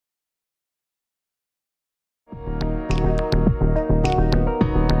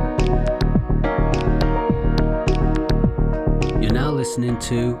listening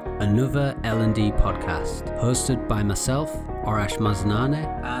to another L&D podcast, hosted by myself, Arash Maznane,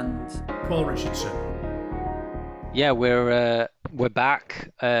 and Paul Richardson. Yeah, we're back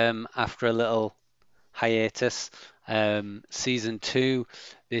after a little hiatus. Season 2.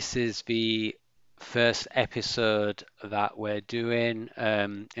 This is the first episode that we're doing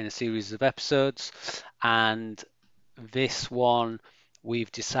in a series of episodes, and this one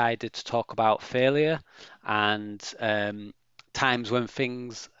we've decided to talk about failure and times when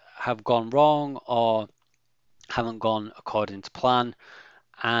things have gone wrong or haven't gone according to plan.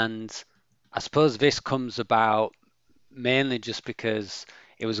 And I suppose this comes about mainly just because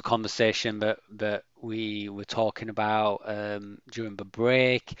it was a conversation that we were talking about during the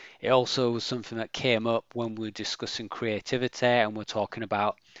break. It also was something that came up when we were discussing creativity and we're talking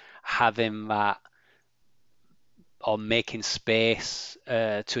about having that or making space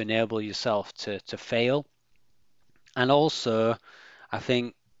to enable yourself to fail. And also, I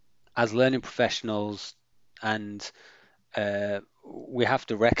think as learning professionals, and we have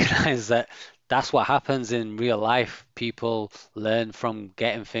to recognize that that's what happens in real life. People learn from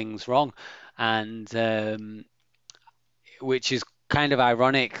getting things wrong, and which is kind of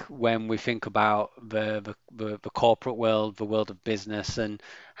ironic when we think about the corporate world, the world of business, and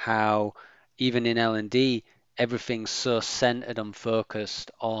how even in L&D, everything's so centered and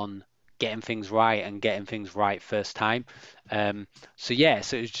focused on getting things right and getting things right first time. So it's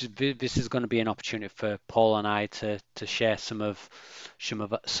just, this is going to be an opportunity for Paul and I to share some of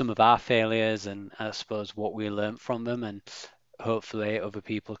our failures, and I suppose what we learned from them, and hopefully other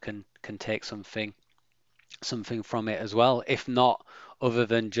people can take something from it as well, if not other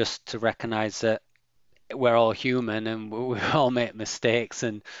than just to recognize that we're all human and we all make mistakes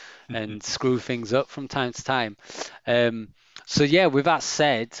and screw things up from time to time. With that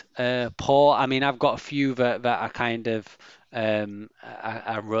said, Paul, I mean, I've got a few that I kind of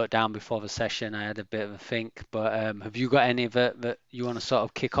I wrote down before the session. I had a bit of a think, but have you got any that you want to sort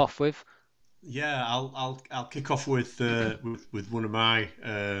of kick off with? Yeah, I'll kick off with one of my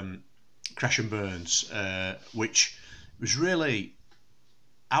crash and burns, which was really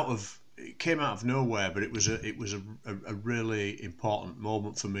it came out of nowhere, but it was a really important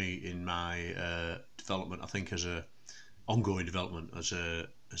moment for me in my development. I think as a ongoing development as a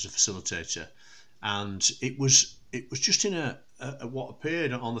facilitator, and it was just in a what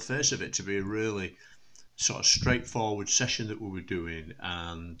appeared on the face of it to be a really sort of straightforward session that we were doing,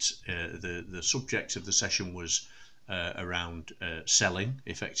 and the subject of the session was around selling.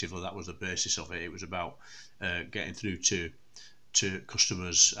 Effectively, that was the basis of it. It was about getting through to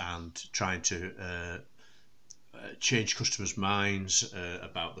customers and trying to change customers' minds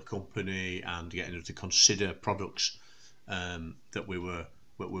about the company and getting them to consider products that we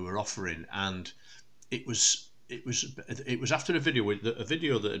were offering. And it was after a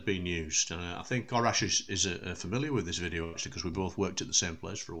video that had been used. I think Arash is familiar with this video actually, because we both worked at the same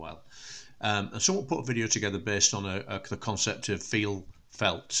place for a while. And someone put a video together based on the concept of feel,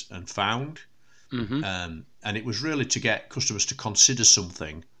 felt, and found. Mm-hmm. And it was really to get customers to consider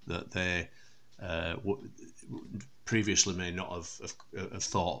something that they previously may not have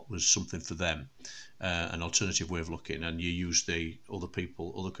thought was something for them, an alternative way of looking. And you use the other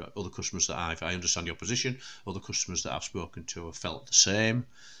customers that I understand your position, other customers that I've spoken to have felt the same,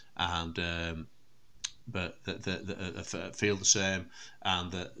 and but that feel the same,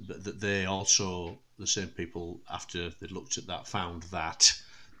 and that they also, the same people, after they looked at that, found that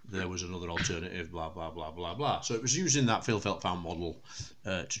there was another alternative, blah blah blah blah blah. So it was using that feel, felt, found model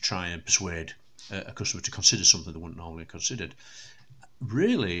to try and persuade a customer to consider something they wouldn't normally have considered.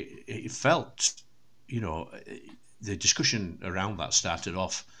 Really, it felt, the discussion around that started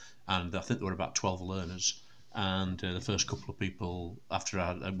off, and I think there were about 12 learners. And the first couple of people,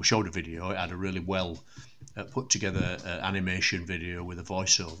 after we showed a video, it had a really well put together animation video with a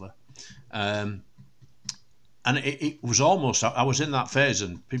voiceover. And it was almost, I was in that phase,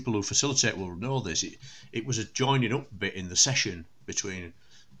 and people who facilitate will know this, it was a joining up bit in the session between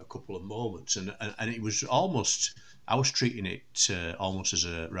a couple of moments. And it was almost, I was treating it almost as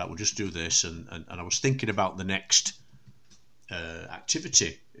right, we'll just do this. And I was thinking about the next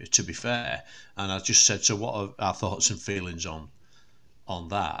activity, to be fair. And I just said, so what are our thoughts and feelings on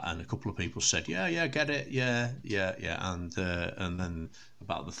that? And a couple of people said, yeah, get it, yeah. And then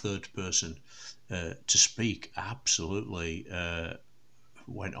about the third person to speak absolutely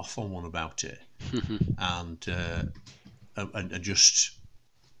went off on one about it, and just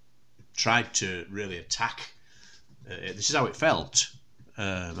tried to really attack. This is how it felt.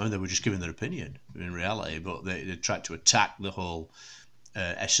 I mean, they were just giving their opinion in reality, but they tried to attack the whole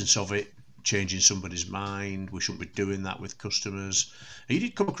essence of it, changing somebody's mind. We shouldn't be doing that with customers. And you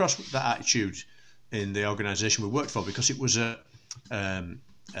did come across that attitude in the organisation we worked for, because it was a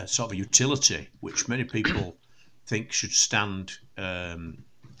sort of a utility which many people think should stand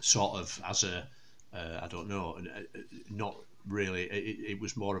sort of as a I don't know, not really. It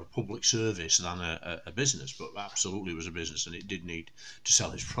was more of a public service than a business, but absolutely was a business, and it did need to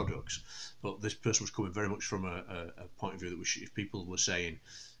sell its products. But this person was coming very much from a point of view that if people were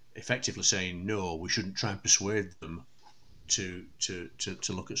effectively saying no, we shouldn't try and persuade them to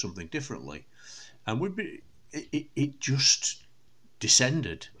look at something differently, and it just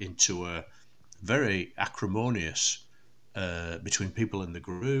descended into a very acrimonious between people in the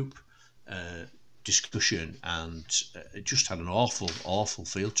group discussion, and it just had an awful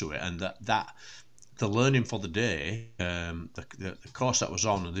feel to it. And that the learning for the day, the course that was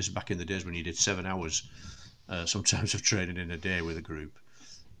on, and this is back in the days when you did 7 hours sometimes of training in a day with a group,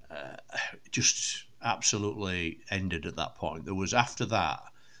 just absolutely ended at that point. There was, after that,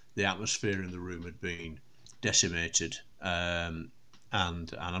 the atmosphere in the room had been decimated, and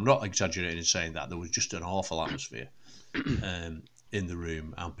I'm not exaggerating in saying that there was just an awful atmosphere in the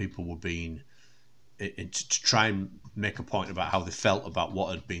room, and people were being to try and make a point about how they felt about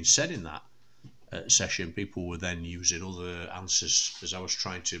what had been said in that session. People were then using other answers as I was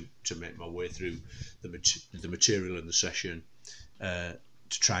trying to make my way through the material in the session to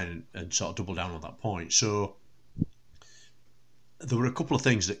try and sort of double down on that point. So there were a couple of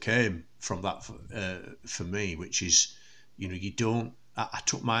things that came from that for me, which is, I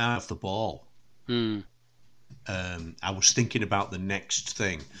took my eye off the ball. I was thinking about the next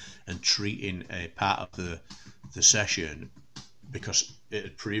thing and treating a part of the session, because it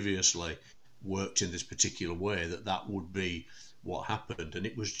had previously worked in this particular way, that would be what happened. And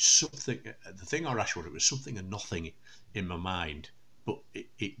it was something, the thing on Ashwood, it was something and nothing in my mind, but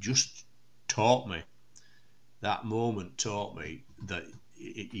it just taught me, that moment taught me that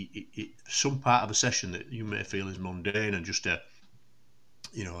some part of a session that you may feel is mundane and just a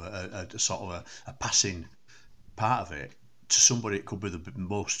sort of a passing part of it, to somebody it could be the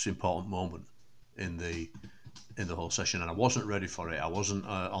most important moment in the whole session. And I wasn't ready for it. I wasn't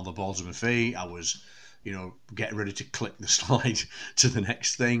on the balls of my feet. I was getting ready to click the slide to the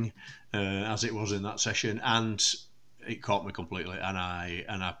next thing, as it was in that session, and it caught me completely, and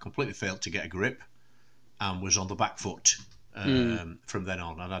I completely failed to get a grip and was on the back foot from then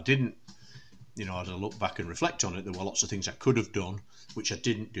on. And I didn't, as I look back and reflect on it, there were lots of things I could have done which I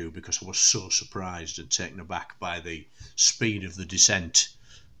didn't do, because I was so surprised and taken aback by the speed of the descent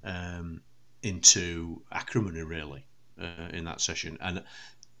into acrimony, really, in that session. And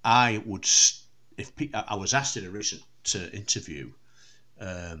I was asked in a recent interview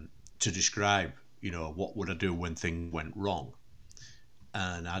to describe, what would I do when things went wrong.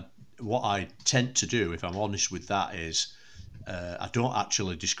 And what I tend to do, if I'm honest with that, is I don't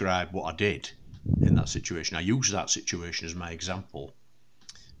actually describe what I did in that situation. I use that situation as my example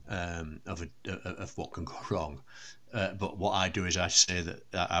of what can go wrong. But what I do is I say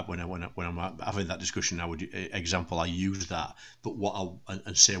that when I'm having that discussion, I use that, but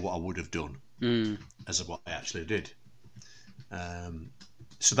and say what I would have done as what I actually did.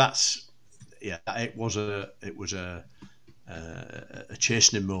 So that's, it was a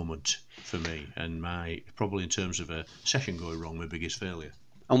chastening moment for me, and probably in terms of a session going wrong, my biggest failure.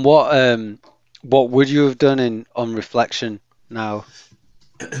 And what would you have done on reflection now?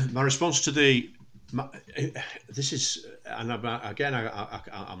 My response to this is, and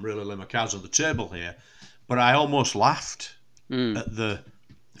I'm really laying my cards on the table here, but I almost laughed at the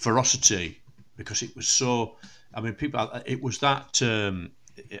ferocity, because it was so. I mean, it was that.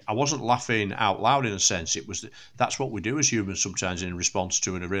 I wasn't laughing out loud in a sense. It was that's what we do as humans sometimes in response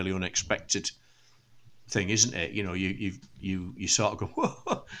to a really unexpected thing, isn't it? You sort of go,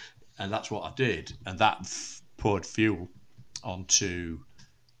 whoa, and that's what I did, and that poured fuel onto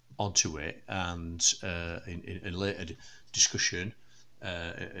it, and in later discussion,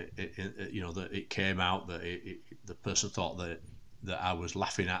 that it came out that the person thought that I was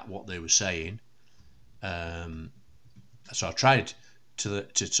laughing at what they were saying. So I tried to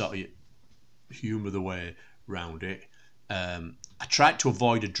sort of humour the way around it. I tried to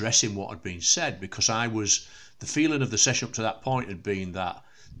avoid addressing what had been said, because the feeling of the session up to that point had been that,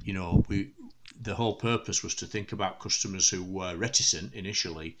 the whole purpose was to think about customers who were reticent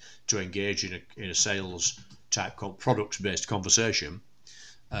initially to engage in a sales type products-based conversation,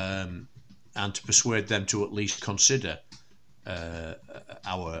 and to persuade them to at least consider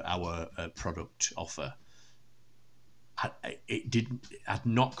our product offer. I'd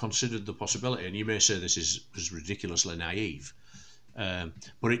not considered the possibility, and you may say this is ridiculously naive,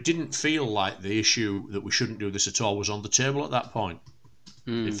 But it didn't feel like the issue that we shouldn't do this at all was on the table at that point.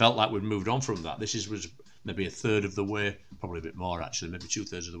 It felt like we'd moved on from that. Was maybe a third of the way, probably a bit more actually, maybe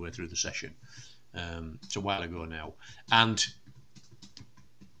 2/3 of the way through the session. It's a while ago now, and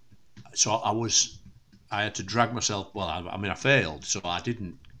so I had to drag myself. Well, I mean, I failed, so I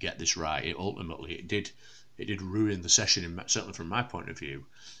didn't get this right. It did ruin the session, certainly from my point of view.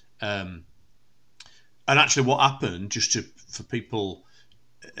 And actually, what happened, just for people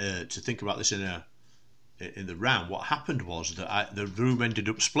to think about this in the round, what happened was that the room ended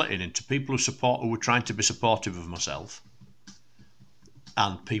up splitting into people who were trying to be supportive of myself,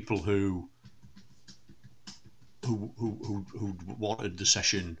 and people who wanted the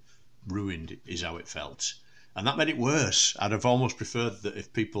session ruined, is how it felt, and that made it worse. I'd have almost preferred that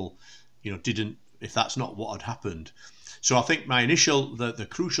if people, if that's not what had happened. So I think the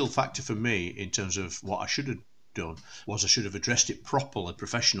crucial factor for me in terms of what I should have done was I should have addressed it properly,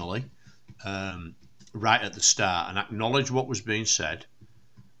 professionally, right at the start, and acknowledged what was being said,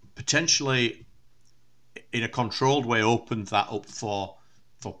 potentially in a controlled way opened that up for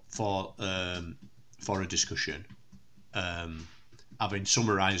a discussion, having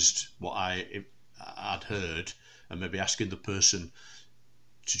summarised what I'd heard, and maybe asking the person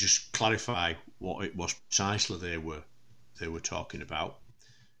to just clarify what it was precisely they were talking about.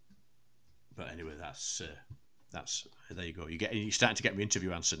 But anyway, that's there you go. You're starting to get my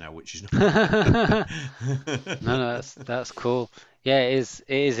interview answer now, which is not. No, that's cool. Yeah, it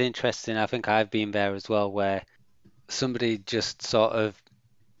is interesting. I think I've been there as well, where somebody just sort of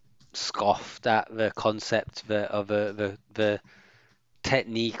scoffed at the concept of the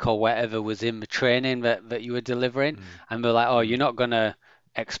technique or whatever was in the training that you were delivering, and they're like, oh, you're not gonna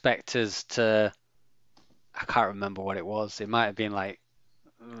expect us to, I can't remember what it was. It might have been like,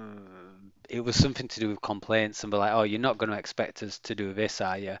 it was something to do with complaints, and they're like, oh, you're not going to expect us to do this,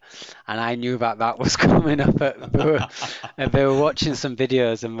 are you? And I knew that was coming up. They were watching some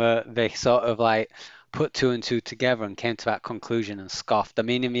videos, and they sort of like put two and two together and came to that conclusion and scoffed. I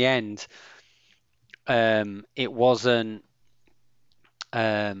mean, in the end, it wasn't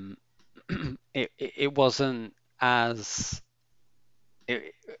it wasn't as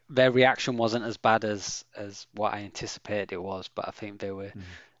their reaction wasn't as bad as what I anticipated it was, but I think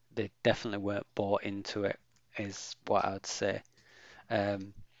they definitely weren't bought into it, is what I would say. No,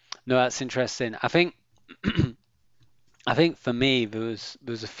 that's interesting. I think for me there was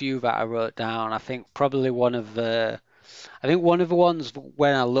a few that I wrote down. I think probably one of the ones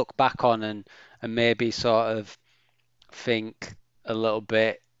when I look back on and maybe sort of think a little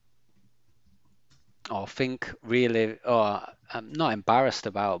bit, or think really, or I'm not embarrassed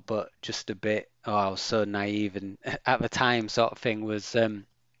about, but just a bit, oh, I was so naive and at the time sort of thing, was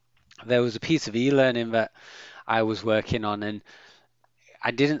there was a piece of e-learning that I was working on, and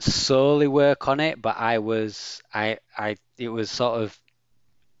I didn't solely work on it, but it was sort of,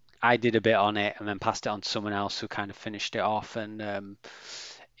 I did a bit on it and then passed it on to someone else who kind of finished it off. And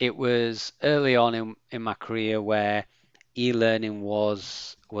it was early on in my career where e-learning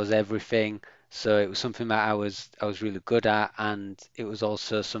was everything. So it was something that I was really good at, and it was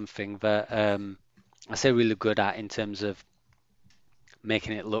also something that I say really good at in terms of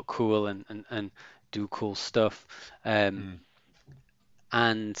making it look cool and do cool stuff. And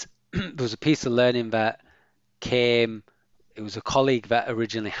there was a piece of learning that came. It was a colleague that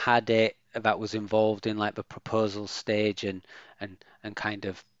originally had it, that was involved in like the proposal stage and kind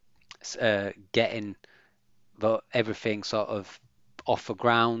of getting everything sort of off the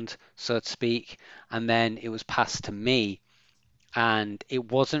ground, so to speak. And then it was passed to me, and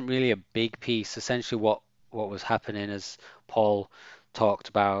it wasn't really a big piece. Essentially what was happening, as Paul talked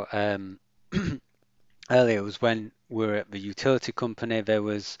about earlier, was when we were at the utility company, there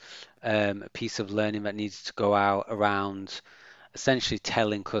was a piece of learning that needed to go out around essentially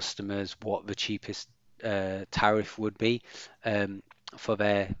telling customers what the cheapest tariff would be for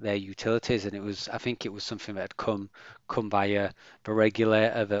their utilities. And I think it was something that had come via the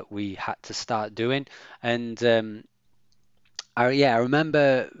regulator that we had to start doing. And I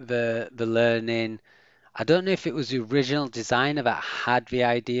remember the learning. I don't know if it was the original designer that had the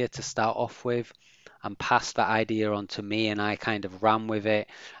idea to start off with and passed that idea on to me, and I kind of ran with it.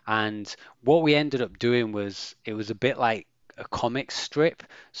 And what we ended up doing was, it was a bit like a comic strip.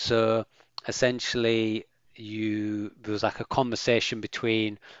 So essentially there was like a conversation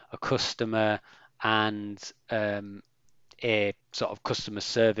between a customer and a sort of customer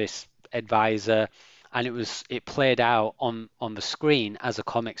service advisor, and it played out on the screen as a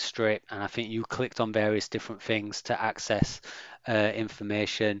comic strip, and I think you clicked on various different things to access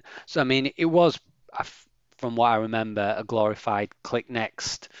information. So I mean, it was from what I remember, a glorified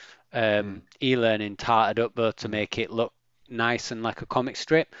ClickNext e-learning tarted up though to make it look nice and like a comic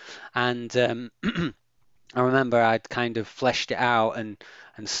strip. And I remember I'd kind of fleshed it out and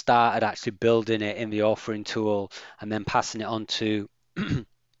started actually building it in the authoring tool and then passing it on to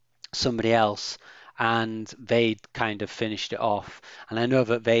somebody else, and they'd kind of finished it off. And I know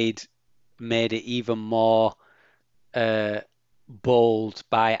that they'd made it even more bold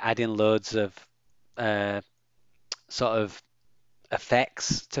by adding loads of sort of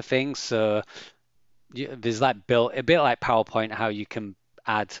effects to things. So there's like built a bit like PowerPoint, how you can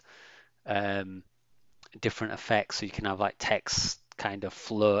add different effects, so you can have like text kind of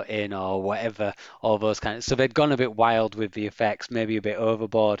float in or whatever, all those kind of. So they'd gone a bit wild with the effects, maybe a bit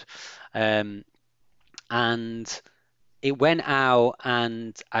overboard, and it went out,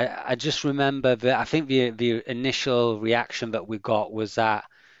 and I just remember that I think the initial reaction that we got was that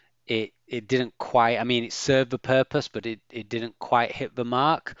it didn't quite. I mean, it served the purpose, but it didn't quite hit the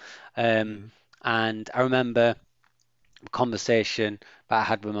mark. And I remember a conversation that I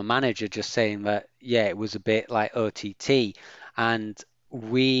had with my manager just saying that, yeah, it was a bit like OTT. And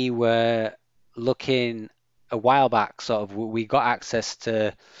we were looking a while back, sort of, we got access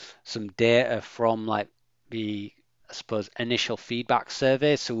to some data from like the, I suppose, initial feedback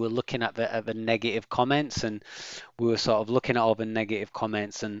survey. So we're looking at the negative comments, and we were sort of looking at all the negative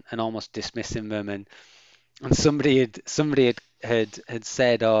comments and almost dismissing them. And somebody had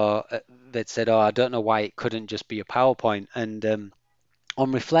said, or they'd said, oh, I don't know why it couldn't just be a PowerPoint. And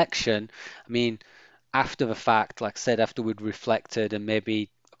on reflection, I mean, after the fact, like I said, after we'd reflected and maybe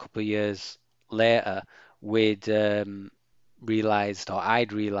a couple of years later, we'd realized, or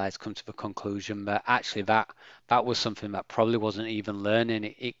I'd realized, come to the conclusion that actually that was something that probably wasn't even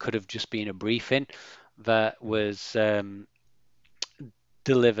learning. It could have just been a briefing that was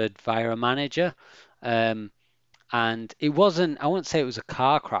delivered via a manager. And it wasn't, I wouldn't say it was a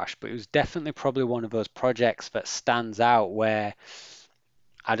car crash, but it was definitely probably one of those projects that stands out where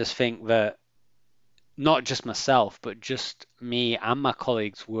I just think that not just myself, but just me and my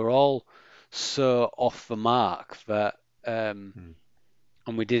colleagues were all so off the mark that, and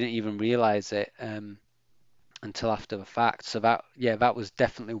we didn't even realize it until after the fact. So that was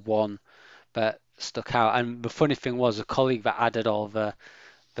definitely one that stuck out. And the funny thing was, a colleague that added all the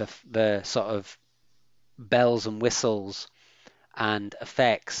sort of bells and whistles and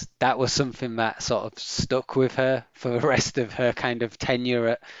effects, that was something that sort of stuck with her for the rest of her kind of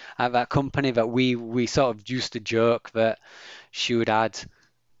tenure at that company, that we sort of used to joke that she would add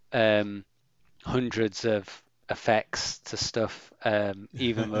hundreds of effects to stuff,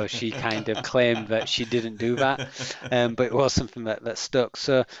 even though she kind of claimed that she didn't do that, but it was something that stuck.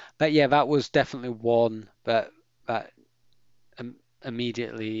 So, but yeah, that was definitely one that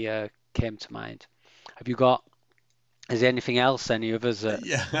immediately came to mind. Have you got? Is there anything else? Any others that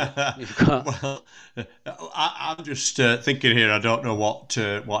you've got? Well, I'm just thinking here. I don't know what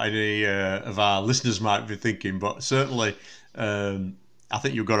any of our listeners might be thinking, but certainly I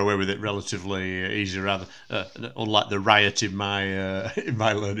think you got away with it relatively easy, rather unlike the riot in my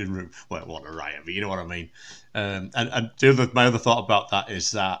learning room. Well, what a riot, but you know what I mean. And my other thought about that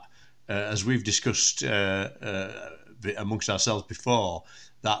is that as we've discussed amongst ourselves before,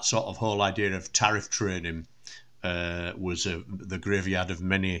 that sort of whole idea of tariff training was the graveyard of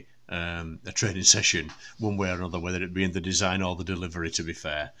many a training session, one way or another, whether it be in the design or the delivery, to be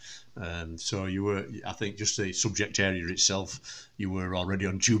fair. So you were, I think, just the subject area itself, you were already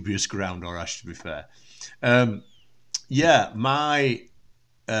on dubious ground, or Ash, to be fair. My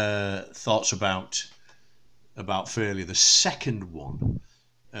thoughts about failure. The second one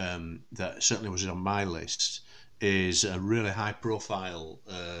that certainly was on my list is a really high-profile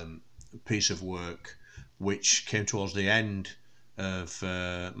piece of work which came towards the end of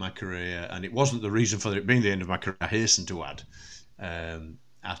my career, and it wasn't the reason for it being the end of my career, I hasten to add,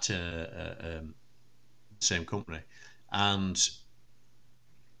 at the same company, and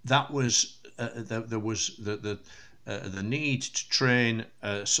that was there was the need to train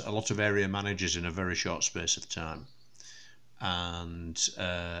a lot of area managers in a very short space of time, and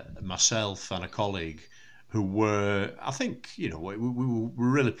myself and a colleague who were, I think, we were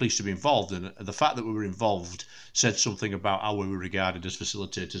really pleased to be involved, and the fact that we were involved said something about how we were regarded as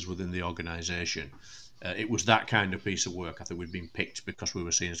facilitators within the organisation. It was that kind of piece of work. I think we'd been picked because we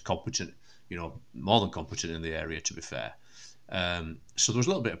were seen as competent, more than competent in the area, to be fair. So there was a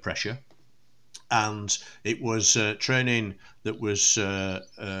little bit of pressure, and it was training that was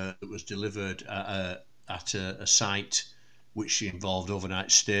delivered at a site which involved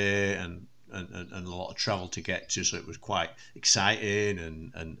overnight stay and and a lot of travel to get to, so it was quite exciting,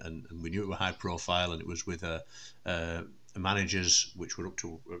 and we knew it was high profile, and it was with managers which were up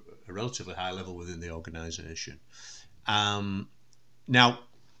to a relatively high level within the organisation. Now,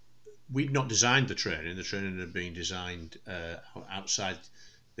 we'd not designed the training. The training had been designed outside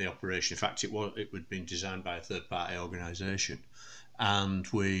the operation. In fact, it had been designed by a third-party organisation, and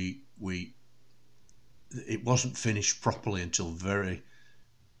it wasn't finished properly until very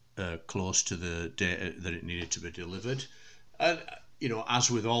close to the date that it needed to be delivered. And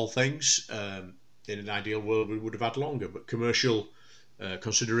as with all things, in an ideal world, we would have had longer, but commercial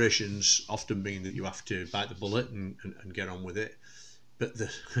considerations often mean that you have to bite the bullet and get on with it. But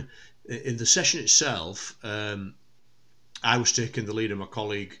in the session itself, I was taking the lead, and my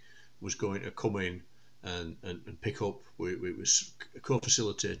colleague was going to come in and pick up. It was a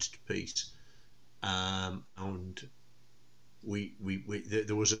co-facilitated piece, and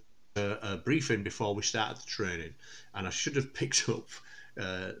there was a briefing before we started the training, and I should have picked up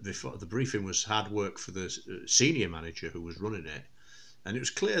before the briefing was hard work for the senior manager who was running it, and it was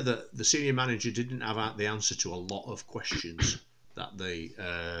clear that the senior manager didn't have the answer to a lot of questions that the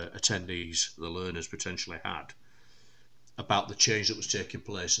attendees, the learners, potentially had about the change that was taking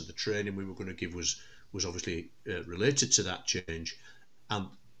place, and the training we were going to give was obviously related to that change. And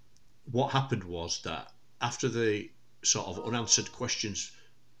what happened was that after the sort of unanswered questions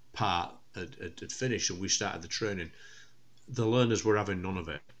part had finished and we started the training, the learners were having none of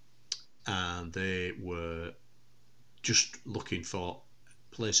it, and they were just looking for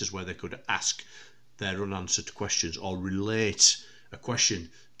places where they could ask their unanswered questions or relate a question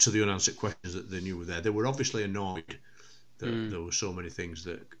to the unanswered questions that they knew were there. They were obviously annoyed that there were so many things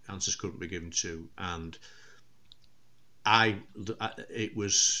that answers couldn't be given to, and it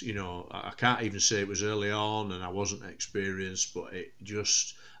was, I can't even say it was early on and I wasn't experienced, but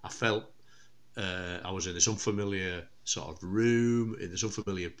I felt I was in this unfamiliar sort of room, in this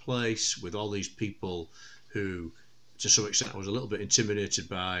unfamiliar place with all these people who, to some extent, I was a little bit intimidated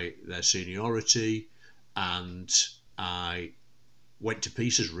by their seniority, and I went to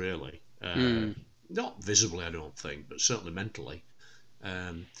pieces, really. Not visibly, I don't think, but certainly mentally.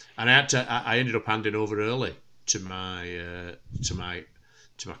 And I ended up handing over early to my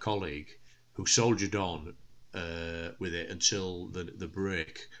colleague, who soldiered on with it until the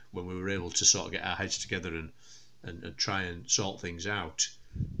break, when we were able to sort of get our heads together and try and sort things out.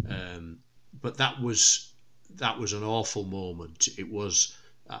 But that was an awful moment. It was,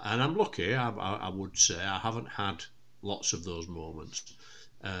 and I'm lucky. I would say I haven't had lots of those moments.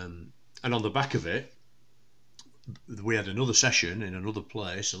 And on the back of it, we had another session in another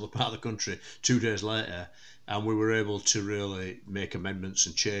place, another part of the country, 2 days later, and we were able to really make amendments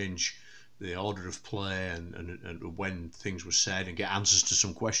and change the order of play and when things were said, and get answers to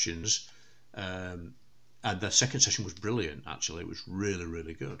some questions. And the second session was brilliant, actually. It was really,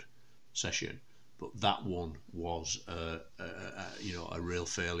 really good session. But that one was a real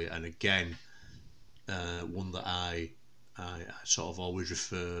failure, and again, one that I sort of always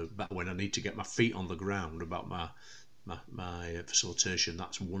refer back when I need to get my feet on the ground about my facilitation.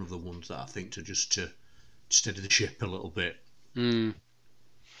 That's one of the ones that I think to steady the ship a little bit.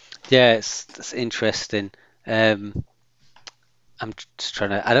 Yeah, that's interesting. I'm just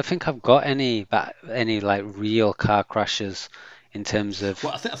trying to. I don't think I've got any like real car crashes in terms of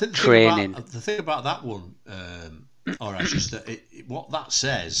I think training. The thing about that one, Arash, is that what that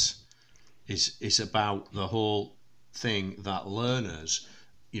says is about the whole thing that learners,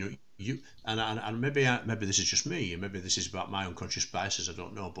 and maybe this is just me, and maybe this is about my unconscious biases, I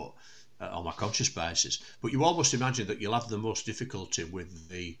don't know, but or my conscious biases, but you almost imagine that you'll have the most difficulty with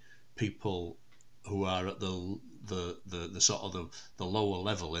the people who are at the sort of the lower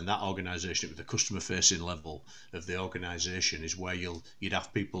level in that organisation, with the customer facing level of the organisation, is where you'd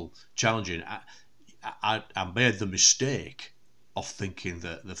have people challenging. I made the mistake of thinking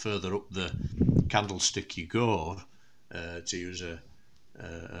that the further up the candlestick you go, to use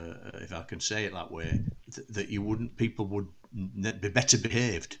if I can say it that way, that people would be better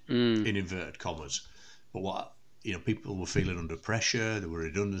behaved, in inverted commas. But people were feeling under pressure. There were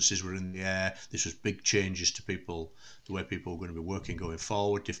redundancies were in the air. This was big changes to people, the way people were going to be working going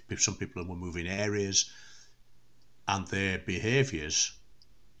forward. If some people were moving areas, and their behaviours,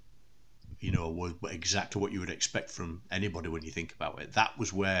 were exactly what you would expect from anybody when you think about it. That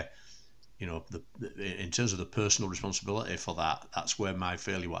was where, in terms of the personal responsibility for that, that's where my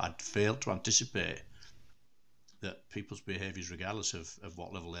failure, what I'd failed to anticipate, that people's behaviours, regardless of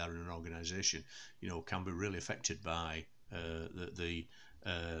what level they are in an organisation, can be really affected by the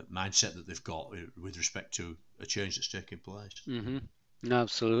mindset that they've got with respect to a change that's taking place. No,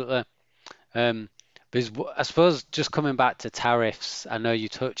 absolutely. Because I suppose just coming back to tariffs, I know you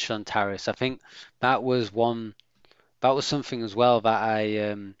touched on tariffs. I think that was something as well that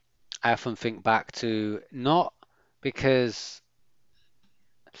I often think back to, not because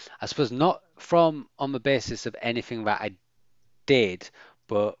I suppose not from on the basis of anything that I did,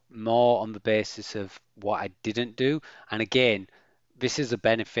 but more on the basis of what I didn't do. And again, this is a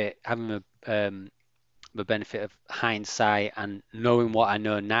benefit, having the benefit of hindsight and knowing what I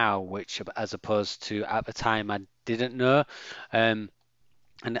know now, which as opposed to at the time I didn't know. Um,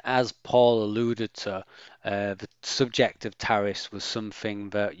 and as Paul alluded to, the subject of tariffs was something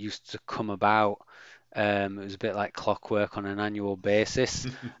that used to come about. It was a bit like clockwork on an annual basis.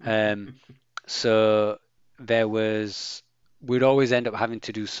 Um, so there was, we'd always end up having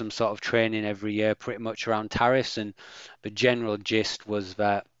to do some sort of training every year, pretty much around tariffs. And the general gist was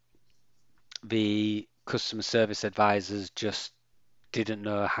that the customer service advisors just didn't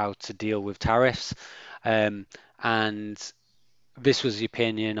know how to deal with tariffs. And this was the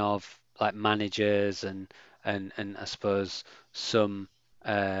opinion of like managers and I suppose some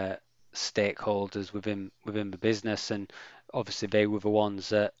uh, stakeholders within the business, and obviously they were the ones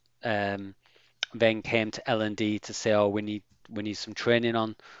that um, then came to L&D to say, oh, we need some training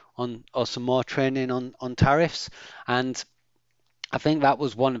on or some more training on tariffs. And I think that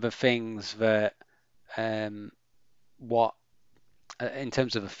was one of the things that um, what in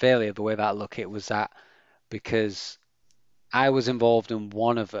terms of a failure, the way that I look at it was that because I was involved in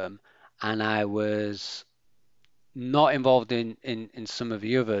one of them and I was not involved in some of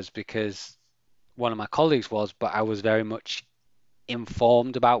the others because one of my colleagues was, but I was very much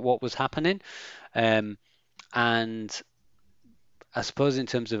informed about what was happening. Um, and I suppose in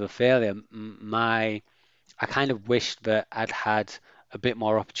terms of a failure, I kind of wished that I'd had a bit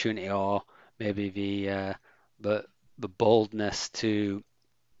more opportunity, or maybe the the boldness to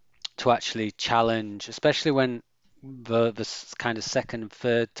actually challenge, especially when the kind of second and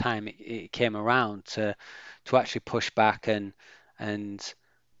third time it came around, to actually push back and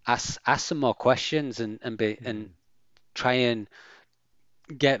ask some more questions and try and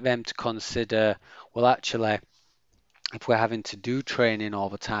get them to consider, well, actually, if we're having to do training all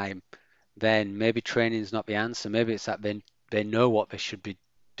the time, then maybe training is not the answer. Maybe it's that they know what they should be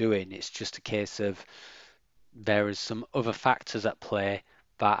doing. It's just a case of there is some other factors at play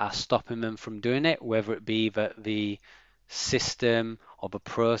that are stopping them from doing it, whether it be that the system or the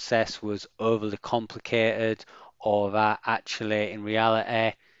process was overly complicated, or that actually in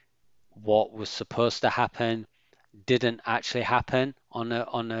reality what was supposed to happen didn't actually happen on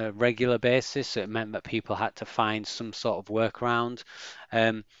a regular basis. So it meant that people had to find some sort of workaround.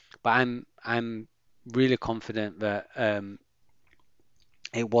 But I'm really confident that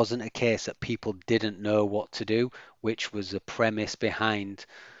it wasn't a case that people didn't know what to do, which was the premise behind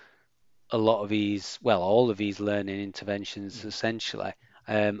a lot of these, well, all of these learning interventions essentially.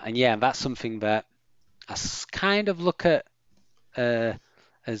 And yeah, that's something that I kind of look at uh,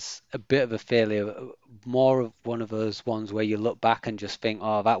 as a bit of a failure, more of one of those ones where you look back and just think,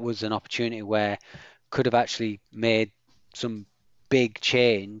 oh, that was an opportunity where could have actually made some big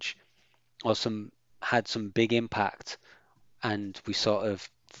change or some had some big impact, and we sort of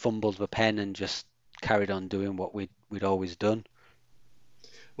fumbled the pen and just carried on doing what we'd always done.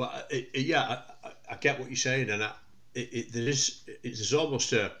 Well, yeah, I get what you're saying, and there's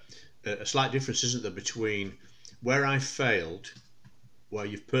almost a slight difference, isn't there, between where I failed, where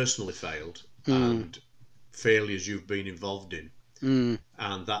you've personally failed, Mm, and failures you've been involved in, mm,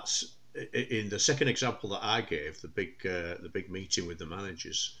 and that's in the second example that I gave, the big meeting with the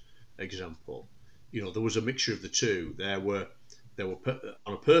managers example. You know, there was a mixture of the two. There were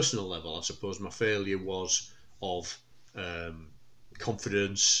on a personal level, I suppose my failure was of um,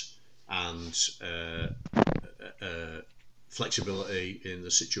 confidence and flexibility in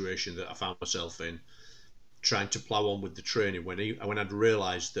the situation that I found myself in, trying to plough on with the training when I'd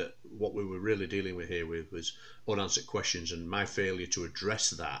realised that what we were really dealing with here was unanswered questions, and my failure to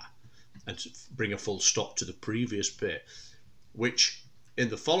address that and to bring a full stop to the previous bit, which in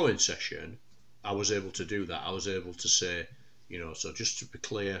the following session I was able to do that. I was able to say, so just to be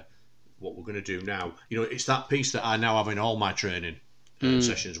clear, what we're going to do now, it's that piece that I now have in all my training mm,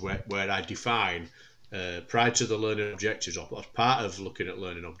 sessions where I define prior to the learning objectives, or as part of looking at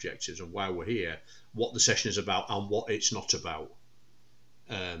learning objectives and why we're here, what the session is about and what it's not about.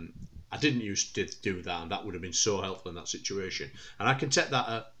 I didn't used to do that, and that would have been so helpful in that situation. And I can take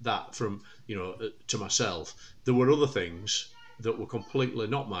that from to myself. There were other things that were completely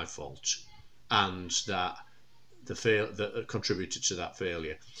not my fault, and that that contributed to that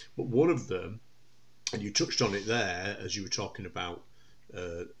failure. But one of them, and you touched on it there as you were talking about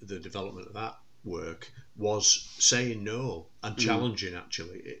the development of that work was saying no and challenging.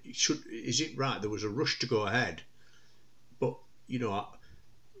 Actually, is it right? There was a rush to go ahead, but you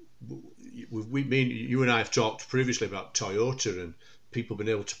and I have talked previously about Toyota and people being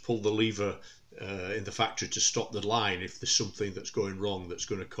able to pull the lever in the factory to stop the line if there's something that's going wrong that's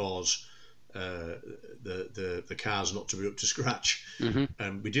going to cause the cars not to be up to scratch.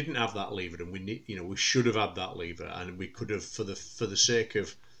 And we didn't have that lever, and we should have had that lever, and we could have, for the sake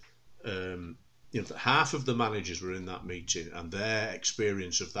of half of the managers were in that meeting, and their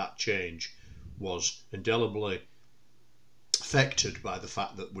experience of that change was indelibly affected by the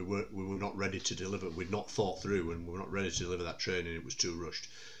fact that we were not ready to deliver. We'd not thought through, and we were not ready to deliver that training. It was too rushed,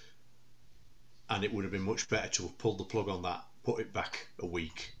 and it would have been much better to have pulled the plug on that, put it back a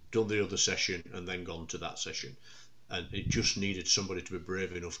week, done the other session, and then gone to that session. And it just needed somebody to be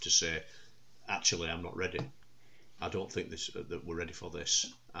brave enough to say, actually, I'm not ready. I don't think that we're ready for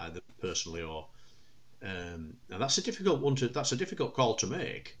this, either personally or. And that's a difficult one that's a difficult call to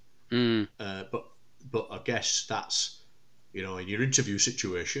make. But I guess that's, in your interview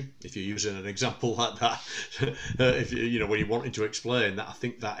situation, if you're using an example like that, if when you're wanting to explain that, I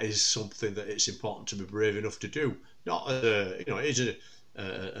think that is something that it's important to be brave enough to do. Not it is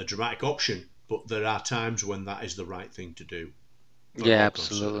a dramatic option, but there are times when that is the right thing to do. Yeah,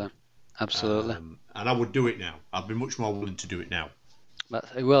 absolutely. And I would do it now. I'd be much more willing to do it now.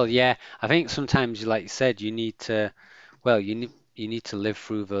 Well, yeah, I think sometimes, like you said, you need to live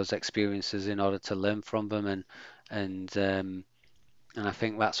through those experiences in order to learn from them, and I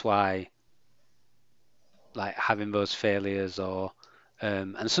think that's why, like, having those failures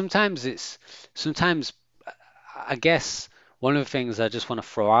and sometimes I guess one of the things I just want to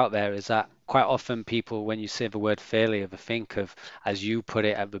throw out there is that quite often people, when you say the word failure, they think of, as you put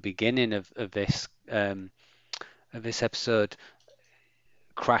it at the beginning of this episode,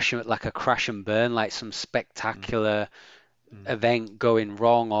 like a crash and burn, like some spectacular event going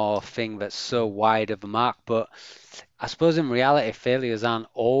wrong or thing that's so wide of a mark. But I suppose in reality, failures aren't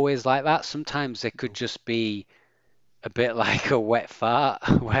always like that. Sometimes they could just be a bit like a wet fart,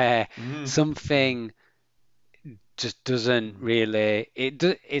 where something just doesn't really,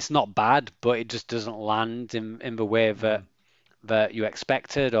 it's not bad, but it just doesn't land in the way that you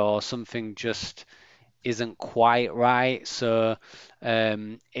expected, or something just isn't quite right. So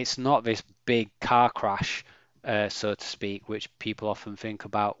it's not this big car crash, so to speak, which people often think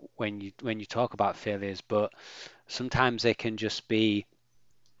about when you talk about failures, but sometimes they can just be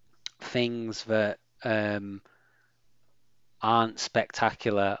things that aren't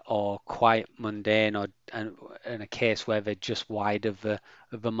spectacular or quite mundane, and in a case where they're just wide of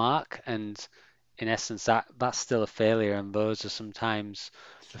the mark, and in essence that's still a failure, and those are sometimes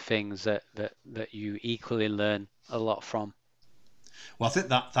the things that you equally learn a lot from. Well, I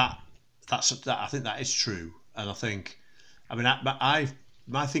think I think that is true, and I think,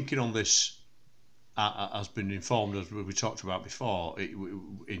 my thinking on this has been informed, as we talked about before,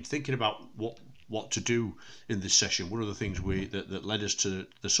 in thinking about what to do in this session. One of the things that led us to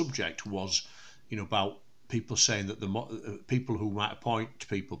the subject was, about people saying that the people who might appoint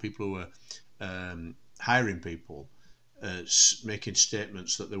people who are hiring people, making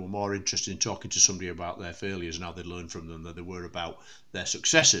statements that they were more interested in talking to somebody about their failures and how they learned from them than they were about their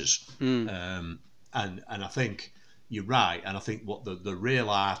successes. And I think you're right. And I think what the real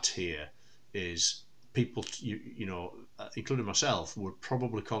art here is, people, including myself, would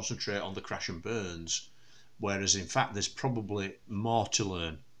probably concentrate on the crash and burns, whereas in fact there's probably more to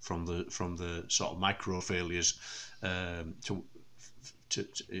learn from the sort of micro failures, to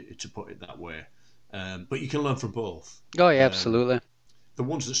put it that way. But you can learn from both. Oh yeah, absolutely. The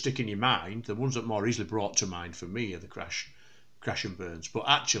ones that stick in your mind, the ones that are more easily brought to mind for me, are the crash and burns. But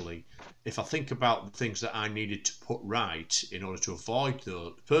actually, if I think about the things that I needed to put right in order to avoid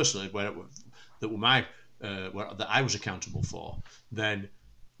those, personally, that I was accountable for, then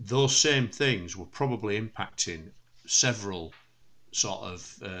those same things were probably impacting several sort of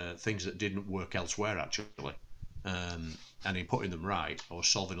things that didn't work elsewhere, actually. And in putting them right, I was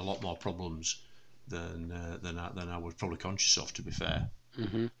solving a lot more problems than I was probably conscious of, to be fair.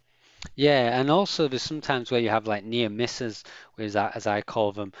 Yeah, and also there's sometimes where you have like near misses, as I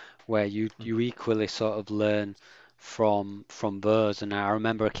call them, where you equally sort of learn from those. And I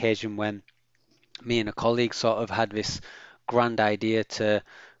remember occasion when me and a colleague sort of had this grand idea to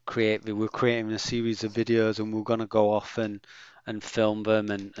we were creating a series of videos, and we were going to go off and film them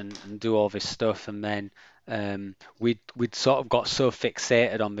and do all this stuff, and then we'd sort of got so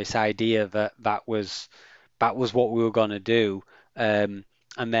fixated on this idea that was what we were going to do, and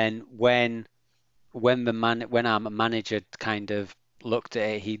then when our manager kind of looked at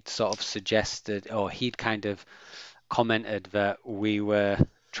it, he'd sort of suggested, or he'd kind of commented that we were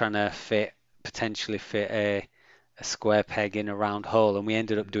trying to potentially fit a square peg in a round hole, and we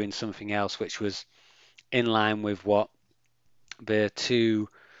ended up doing something else which was in line with what the two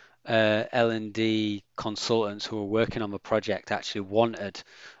L&D consultants who were working on the project actually wanted.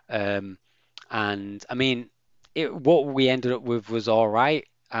 And I mean, what we ended up with was all right.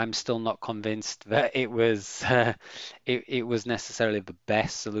 I'm still not convinced that it was it was necessarily the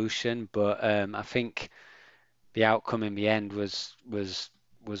best solution, but I think the outcome in the end was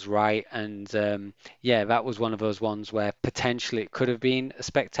right. And yeah, that was one of those ones where potentially it could have been a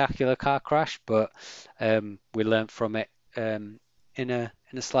spectacular car crash, but we learned from it in a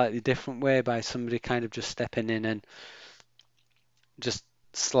slightly different way by somebody kind of just stepping in and just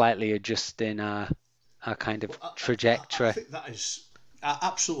slightly adjusting our kind of trajectory. I think that is, I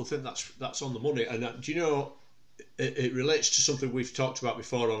absolutely think that's on the money. And do you know, it relates to something we've talked about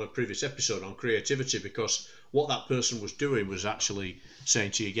before on a previous episode on creativity, because what that person was doing was actually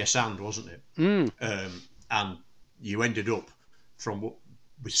saying to you, yes and, wasn't it? And you ended up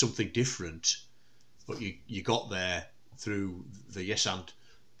with something different, but you got there through the yes and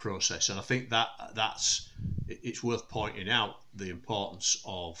process. And I think it's worth pointing out the importance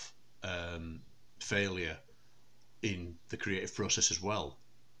of failure in the creative process as well.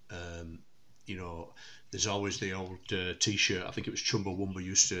 You know, there's always the old T-shirt. I think it was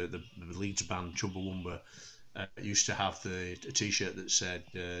Chumbawamba the Leeds band Chumbawamba used to have a T-shirt that said,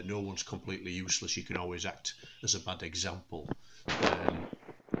 "No one's completely useless. You can always act as a bad example." And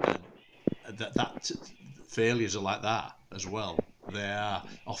that failures are like that as well. They are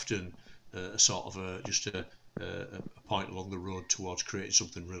often sort of just a point along the road towards creating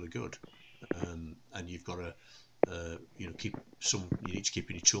something really good. And you've got to you need to keep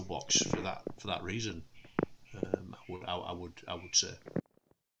in your toolbox for that reason. I would say.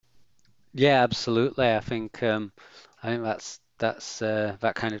 Yeah, absolutely. I think that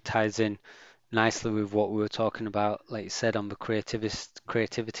kind of ties in nicely with what we were talking about, like you said, on the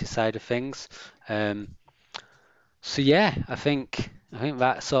creativity side of things. So yeah, I think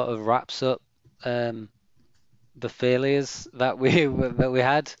that sort of wraps up the failures that we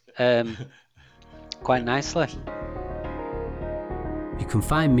had quite nicely. You can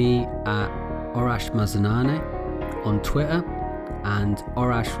find me at Orash Mazanane on Twitter and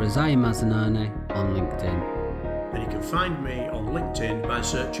Orash Rezai Mazanane on LinkedIn. And you can find me on LinkedIn by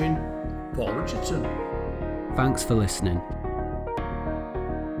searching Paul Richardson. Thanks for listening.